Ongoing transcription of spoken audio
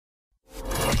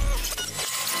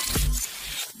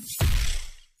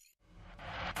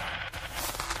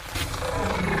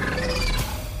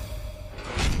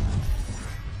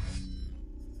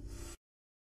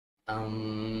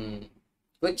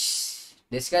कुछ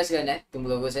डिस्कस करना है तुम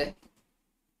लोगों से।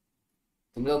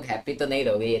 तुम लोग हैप्पी तो नहीं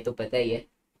रहोगे, ये तो पता ही है,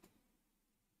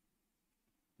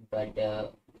 बट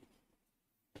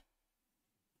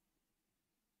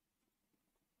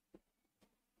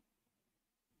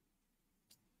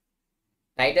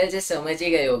टाइटल से समझ ही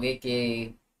गए होगे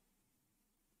कि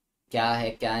क्या है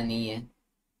क्या नहीं है।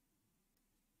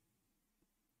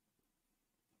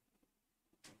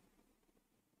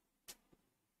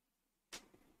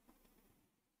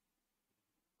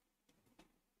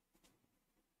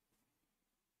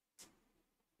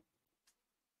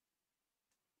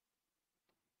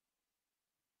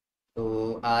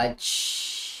 तो आज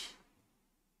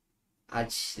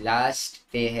आज लास्ट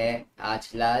डे है, आज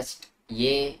लास्ट,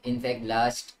 ये इनफैक्ट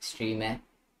लास्ट स्ट्रीम है,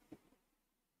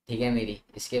 ठीक है मेरी।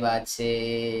 इसके बाद से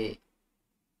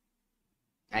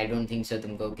आई डोंट थिंक सो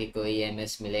तुमको कि कोई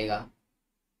एमएस मिलेगा,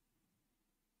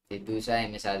 फिर दूसरा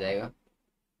एमएस आ जाएगा।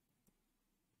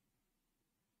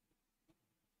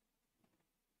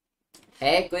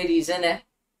 है कोई रीज़न है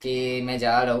कि मैं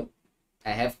जा रहा हूँ,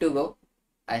 I have to go,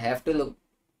 I have to look,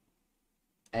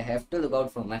 I have to look out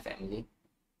for my family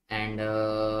and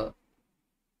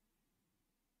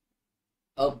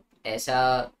अब ऐसा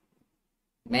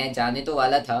मैं जाने तो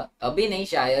वाला था, अभी नहीं,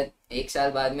 शायद 1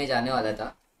 साल बाद में जाने वाला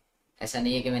था। ऐसा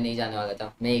नहीं है कि मैं नहीं जाने वाला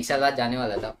था, मैं 1 साल बाद जाने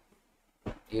वाला था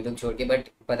यूट्यूब छोड़ के, बट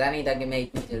पता नहीं था कि मैं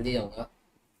इतनी जल्दी जाऊँगा।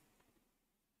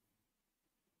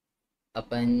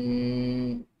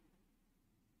 अपन,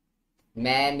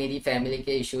 मैं मेरी फैमिली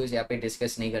के इश्यूज यहाँ पे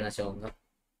डिस्कस नहीं करना चाहूँगा,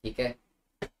 ठीक है।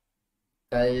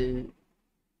 कल,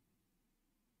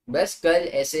 बस कल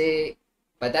ऐसे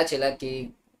पता चला कि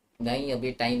नहीं,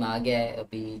 अभी टाइम आ गया है,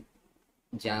 अभी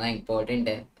जाना इम्पोर्टेंट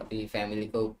है, अभी फैमिली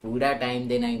को पूरा टाइम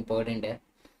देना इम्पोर्टेंट है।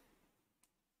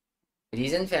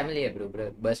 रीज़न फैमिली है ब्रो,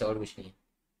 बस और कुछ नहीं है,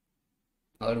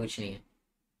 और कुछ नहीं है।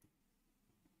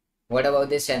 व्हाट अबाउट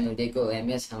दिस चैनल, देखो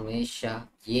एमएस हमेशा,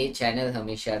 ये चैनल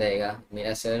हमेशा रहेगा,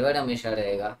 मेरा सर्वर हमेशा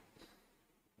रहेगा,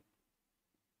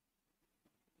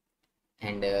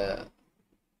 एंड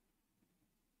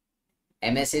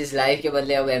एमएस इज लाइव के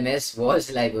बदले अब एमएस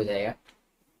वॉज लाइव हो जाएगा।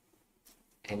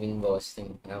 I mean was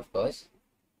thing of course.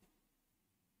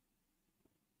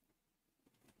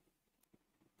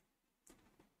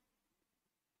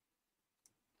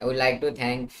 I would like to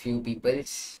thank few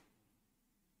peoples।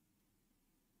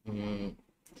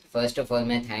 First of all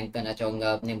मैं थैंक करना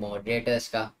चाहूँगा अपने मॉडरेटर्स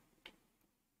का,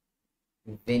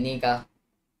 विनी का,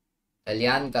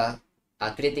 कल्याण का,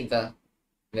 आकृति का,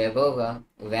 वैभव का,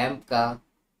 वैम्प का,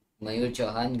 मयूर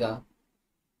चौहान का,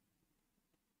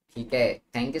 ठीक है।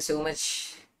 Thank you so much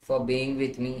for being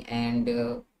with me and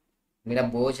मेरा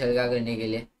बोझ हल्का करने के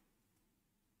लिए।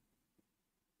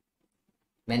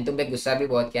 मैंने तुम पे गुस्सा भी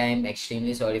बहुत किया, I am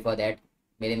extremely sorry for that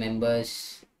मेरे members,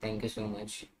 thank you so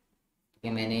much कि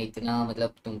मैंने इतना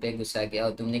मतलब तुम पे गुस्सा किया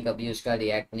और तुमने कभी उसका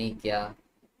रिएक्ट नहीं किया।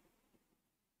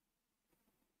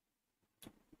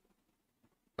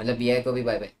 मतलब बिया को भी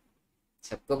बाय बाय,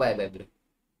 सबको बाय बाय ब्रो।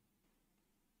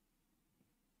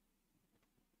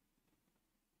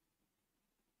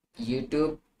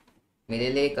 यूट्यूब मेरे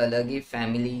लिए एक अलग ही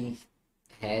फैमिली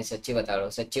है, सच्ची बता रहा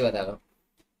हूँ, सच्ची बता रहा हूँ।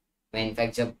 मैं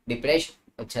इनफैक्ट जब डिप्रेशन,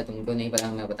 अच्छा तुमको नहीं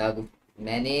पता, मैं बता दूँ,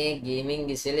 मैंने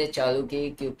गेमिंग इसीलिए चालू की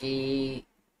क्योंकि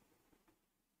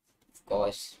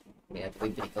कोर्स मेरा तो कोई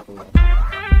ब्रेकअप हुआ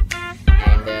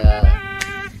एंड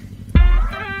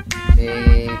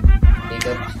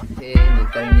ब्रेकअप से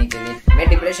निकलने के लिए मैं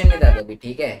डिप्रेशन में था कभी,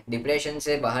 ठीक है। डिप्रेशन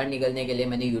से बाहर निकलने के लिए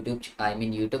मैंने यूट्यूब, आई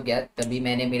मीन यूट्यूब गया, तभी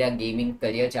मैंने मेरा गेमिंग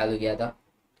करियर चालू किया था,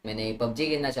 मैंने पबजी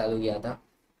खेलना चालू किया था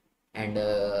एंड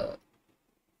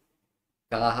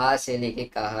कहाँ से लेके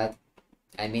कहाँ,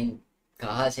 आई मीन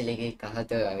कहाँ से लेके कहाँ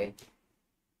तक आ गए।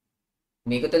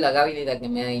 मेरे को तो लगा भी नहीं था कि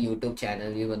मैं यूट्यूब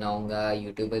चैनल भी बनाऊंगा,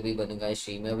 यूट्यूबर भी बनूंगा,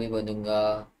 स्ट्रीमर भी बनूंगा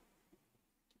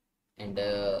एंड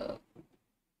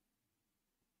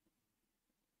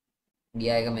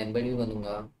बीआई का मेंबर भी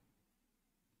बनूंगा।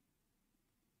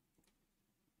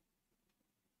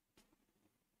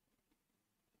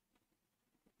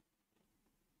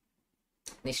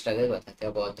 नहीं स्ट्रगल बताते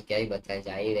हो बहुत, तो क्या ही बताया,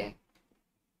 जाहिर है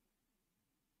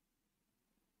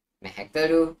मैं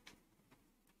हैकर हूँ,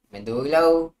 मैं दोगला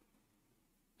हूँ,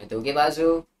 मैं धोखेबाज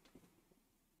हूँ,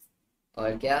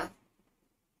 और क्या,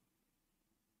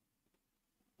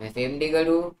 मैं फेम डिगर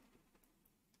हूँ,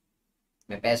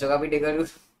 मैं पैसों का भी डिगर हूँ,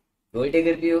 गोल्ड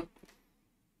डिगर भी हूँ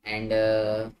एंड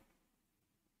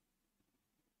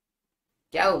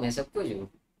क्या हूँ, मैं सब कुछ हूँ।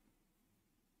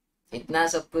 इतना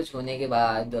सब कुछ होने के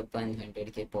बाद अपन 100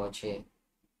 के पहुंचे,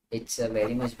 it's a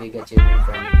very much big achievement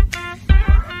for me.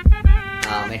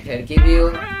 हाँ मैं ठरकी भी हूँ,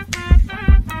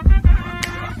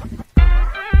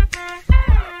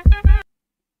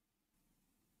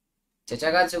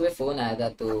 चचा का सुबह फोन आया था,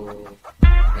 तो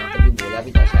मैंने तभी बोला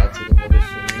भी था, शायद से तुम लोग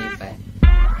सुन नहीं पाए।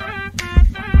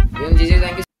 जीजू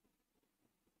thank you.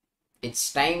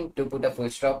 It's time to put a full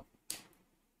stop.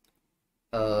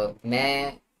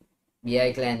 मैं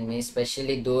बीआई क्लैन में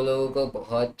स्पेशली दो लोगों को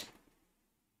बहुत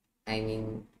आई मीन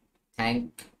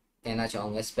थैंक कहना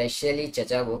चाहूँगा, स्पेशली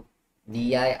चचा को,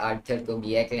 बीआई आर्थर को,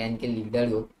 बीआई क्लैन के लीडर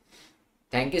को।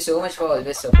 Thank you so much for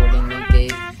always supporting me के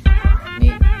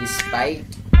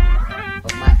despite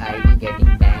of my ID getting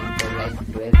banned for like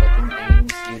 12 fucking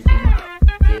times, you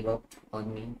didn't give up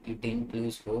on me, you didn't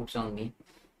lose hopes on me.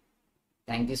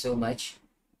 Thank you so much.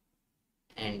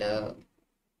 And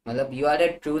मतलब you are a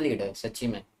true leader, सच्ची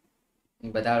में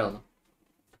बता रहा हूँ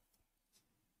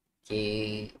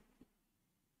कि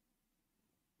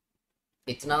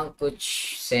इतना कुछ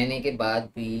सहने के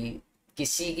बाद भी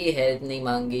किसी की हेल्प नहीं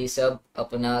मांगी, सब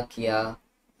अपना किया,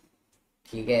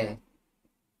 ठीक है।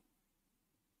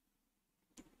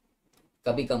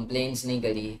 कभी कंप्लेंट्स नहीं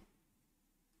करी,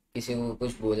 किसी को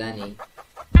कुछ बोला नहीं।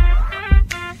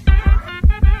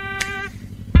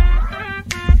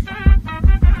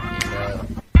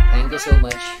 Thank you so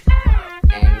much.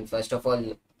 And first of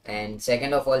all and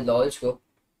second of all lols को,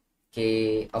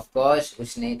 कि ऑफ कोर्स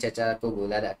उसने चचा को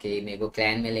बोला था कि मेरे को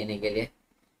क्लैन में लेने के लिए,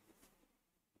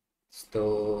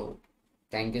 तो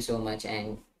thank you so much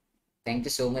and thank you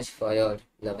so much for your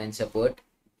love and support.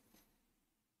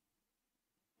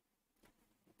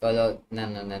 Call ना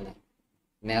ना ना ना,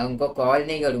 मैं उनको कॉल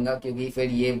नहीं करूँगा, क्योंकि फिर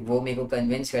ये वो मेरे को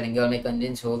कन्विंस करेंगे और मैं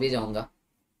कन्विंस हो भी जाऊँगा,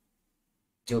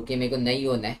 जो कि मेरे को नहीं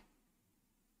होना है।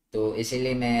 तो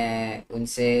इसीलिए मैं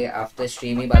उनसे आफ्टर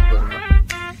स्ट्रीम ही बात करूँगा।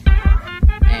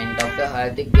 And doctor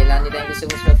Hardik Gilani thank you so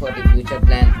much for the future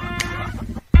plan.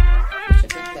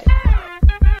 Future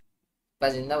plan पापा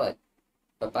जिंदाबाद,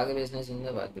 पापा के बिजनेस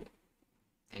जिंदाबाद।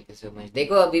 Thank you so much.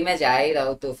 देखो अभी मैं जा ही रहा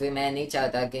हूँ, तो फिर मैं नहीं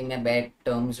चाहता कि मैं बैड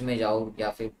टर्म्स में जाऊँ या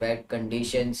फिर बैड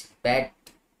कंडीशंस, बैड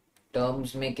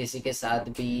टर्म्स में किसी के साथ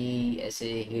भी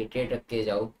ऐसे हेटेड रख के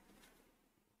जाऊँ।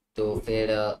 तो फिर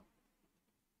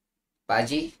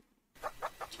पाजी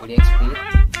चिड़िया एक्सपीरियंस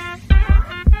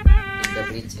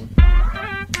इंद्रप्रीत सिंह,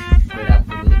 फिर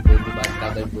आपको मेरी कोई भी बात का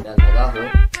अगर बुरा लगा हो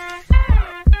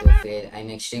तो फिर I am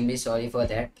extremely sorry for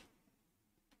that.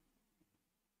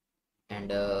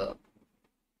 And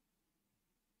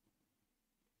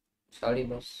sorry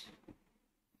बस।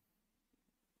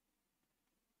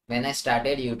 When I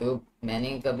started YouTube,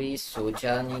 मैंने कभी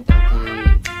सोचा नहीं था कि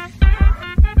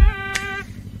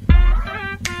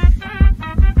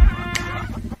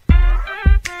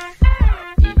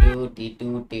टी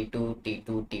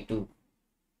टू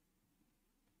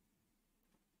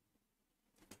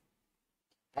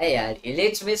है यार,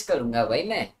 इलेट्स मिस करूंगा भाई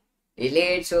मैं।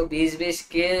 इलेट्स और 20-20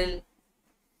 किल,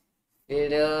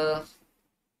 फिर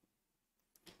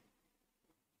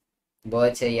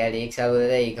बहुत सही यार, एक साल बोला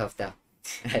था एक हफ्ता।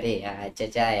 अरे यार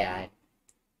चचा यार,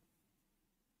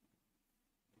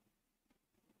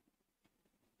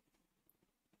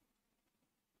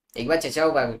 एक बार चचा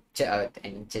उपा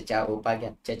चचा उपा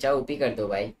क्या, चचा उपी कर दो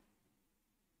भाई।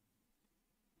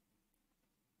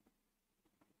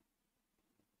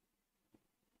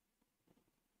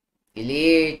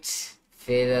 इलीट्स,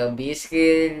 फिर 20 के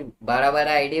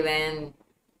 12-12 आईडी बैन,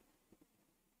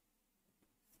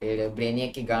 फिर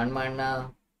ब्रेनियक की गांड मारना।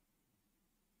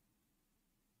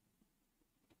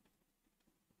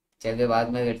 चल फिर बाद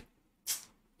में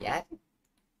यार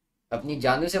अपनी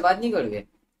जानू से बात नहीं करोगे।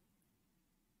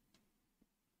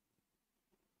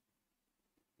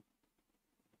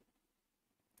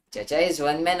 चचा is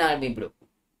one man army bro,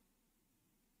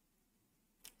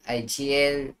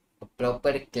 IGL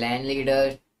proper clan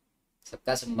leader,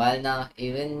 सबका संभालना।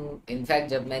 इवन इनफैक्ट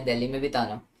जब मैं दिल्ली में भी था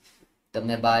ना, तब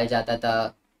मैं बाहर जाता था,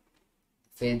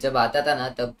 फिर जब आता था ना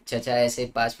तब चचा ऐसे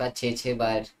 5-5 6-6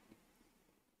 बार,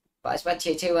 5-5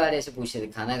 6-6 बार ऐसे पूछते थे,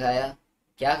 खाना खाया,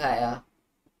 क्या खाया,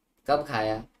 कब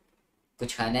खाया,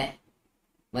 कुछ खाना है,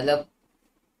 मतलब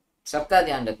सबका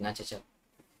ध्यान रखना चचा,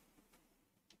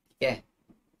 ठीक है।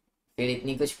 फिर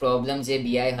इतनी कुछ प्रॉब्लम्स है,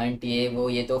 बीआई हंट ये वो,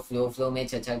 ये तो फ्लो फ्लो में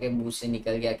चचा के मुंह से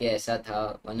निकल गया कि ऐसा था,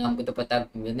 वरना हमको तो पता,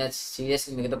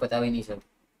 सीरियसली मेरे को तो पता भी नहीं चल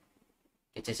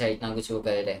कि चचा इतना कुछ वो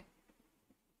कर रहे।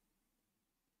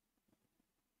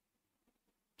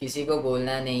 किसी को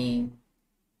बोलना नहीं,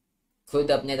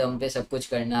 खुद अपने दम पे सब कुछ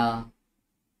करना,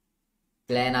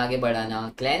 क्लैन आगे बढ़ाना।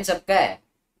 क्लैन सबका है,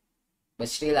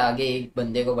 बस स्टिल आगे एक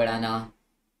बंदे को बढ़ाना,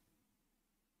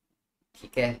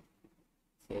 ठीक है।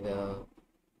 फिर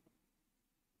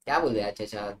क्या बोल रहे हैं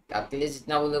चचा, आपके लिए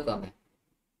जितना बोलो कम है।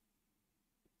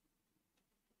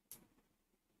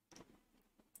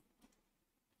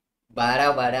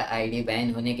 12-12 आईडी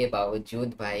बैन होने के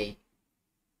बावजूद भाई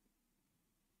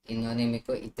इन्होंने मेरे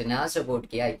को इतना सपोर्ट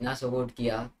किया, इतना सपोर्ट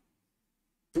किया।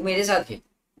 तू मेरे साथ खेल,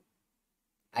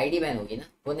 आईडी बैन होगी ना,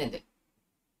 होने दे।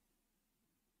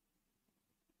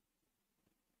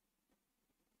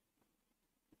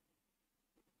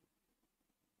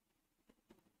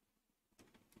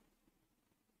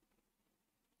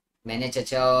 मैंने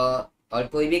चचा और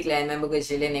कोई भी क्लैन मेंबर को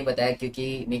इसीलिए नहीं बताया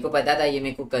क्योंकि मेरे को पता था ये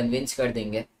मेरे को कन्विंस कर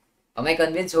देंगे, और मैं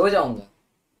कन्विंस हो जाऊंगा,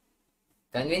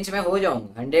 कन्विंस मैं हो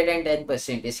जाऊंगा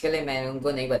 110%। इसके लिए मैंने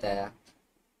उनको नहीं बताया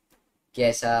कि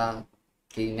ऐसा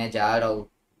कि मैं जा रहा हूँ।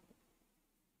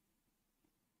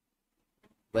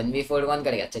 1v4 कौन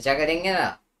करेगा, चचा करेंगे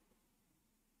ना।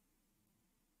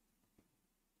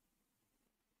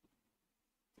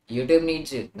 यूट्यूब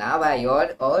नीड्स ना भाई,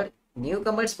 और न्यू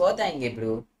कमर्स बहुत आएंगे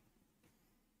ब्रो,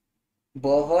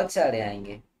 बहुत सारे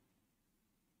आएंगे।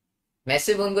 मैं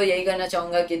सिर्फ उनको यही करना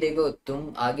चाहूंगा कि देखो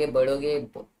तुम आगे बढ़ोगे,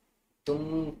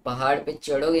 तुम पहाड़ पे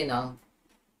चढ़ोगे ना,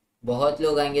 बहुत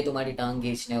लोग आएंगे तुम्हारी टांग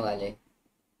खींचने वाले।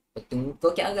 तो तुमको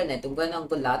क्या करना है, तुमको ना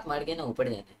उनको लात मार के ना ऊपर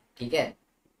जाना है, ठीक है।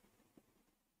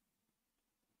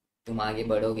 तुम आगे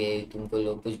बढ़ोगे, तुमको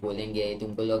लोग कुछ बोलेंगे,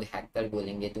 तुमको लोग हैकर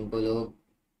बोलेंगे, तुमको लोग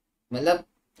मतलब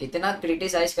इतना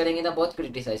क्रिटिसाइज करेंगे ना, बहुत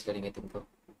क्रिटिसाइज करेंगे तुमको।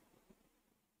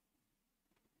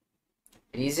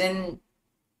 रीजन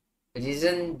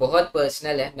रीजन बहुत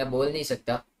पर्सनल है, मैं बोल नहीं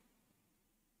सकता।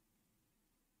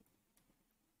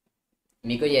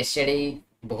 मेरे को यस्टरडे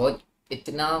बहुत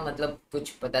इतना मतलब कुछ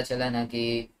पता चला ना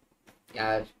कि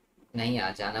यार नहीं,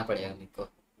 आ जाना पड़ेगा मेरे को।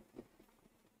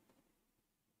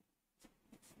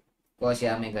 कौश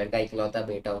यार, मैं घर का इकलौता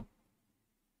बेटा हूँ।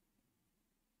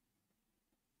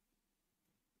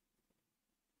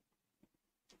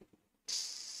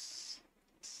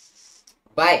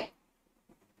 Bye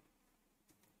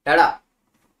Tata,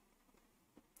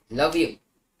 love you.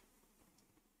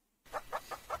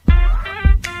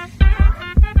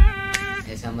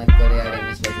 ऐसा मत करो यार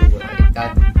रमेश बाबू, अरे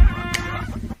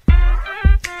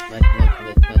मत मत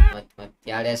मत मत मत मत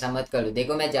यार, ऐसा मत करो।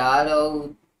 देखो मैं जा रहा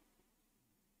हूँ,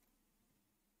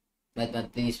 मत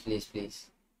मत प्लीज प्लीज प्लीज।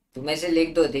 तुम ऐसे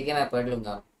लिख दो, ठीक है, मैं पढ़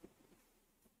लूंगा।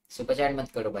 सुपर चैट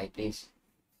मत करो भाई please.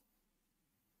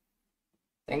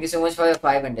 Thank you so much for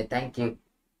 500, thank you.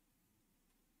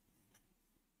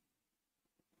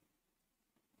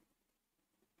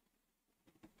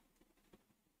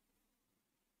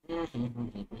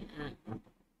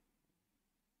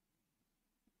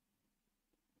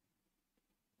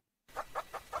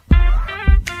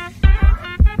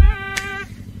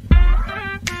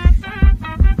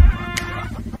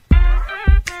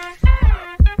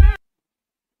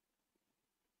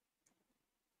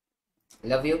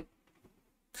 Love you,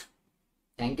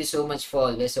 thank you so much for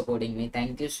always supporting me.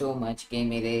 Thank you so much कि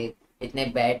मेरे इतने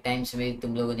बैड टाइम्स में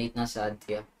तुम लोगों ने इतना साथ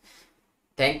दिया।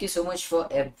 Thank you so much for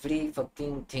every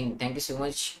fucking thing. Thank you so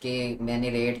much कि मैंने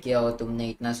रेड किया और तुमने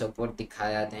इतना सपोर्ट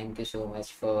दिखाया। Thank you so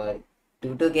much for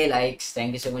 2 के likes.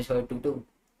 Thank you so much for 2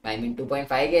 I mean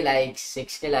 2.5 के लाइक्स,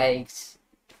 6 के likes,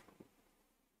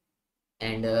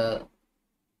 and I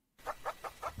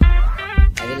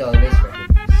will always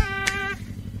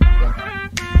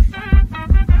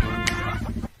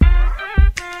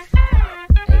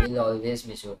I will always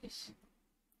miss your face.